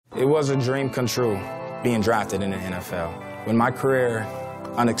It was a dream come true, being drafted in the NFL. When my career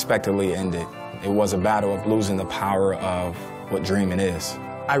unexpectedly ended, it was a battle of losing the power of what dreaming is.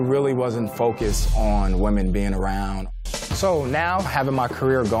 I really wasn't focused on women being around. So now, having my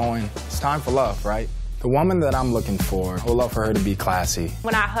career going, it's time for love, right? The woman that I'm looking for, I would love for her to be classy.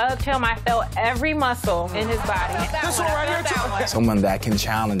 When I hugged him, I felt every muscle in his body. This one right here, too. Someone that can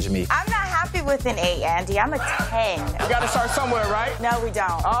challenge me. I'm not happy with an 8, Andy. I'm a 10. We gotta start somewhere, right? No, we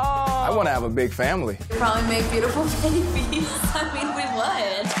don't. I want to have a big family. Probably make beautiful babies. I mean, we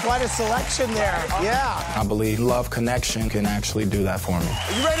would. Quite a selection there. Yeah. I believe love connection can actually do that for me.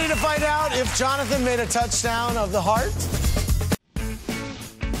 Are you ready to find out if Johnathan made a touchdown of the heart?